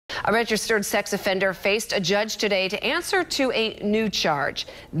A registered sex offender faced a judge today to answer to a new charge.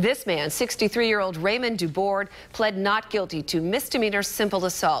 This man, 63-year-old Raymond Dubord, pled not guilty to misdemeanor simple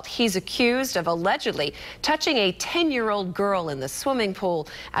assault. He's accused of allegedly touching a 10-year-old girl in the swimming pool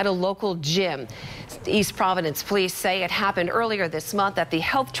at a local gym. East Providence police say it happened earlier this month at the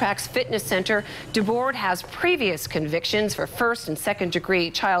Health Tracks Fitness Center. Dubord has previous convictions for first and second-degree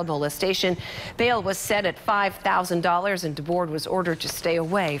child molestation. Bail was set at $5,000, and Dubord was ordered to stay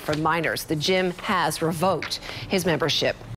away from minors. The gym has revoked his membership.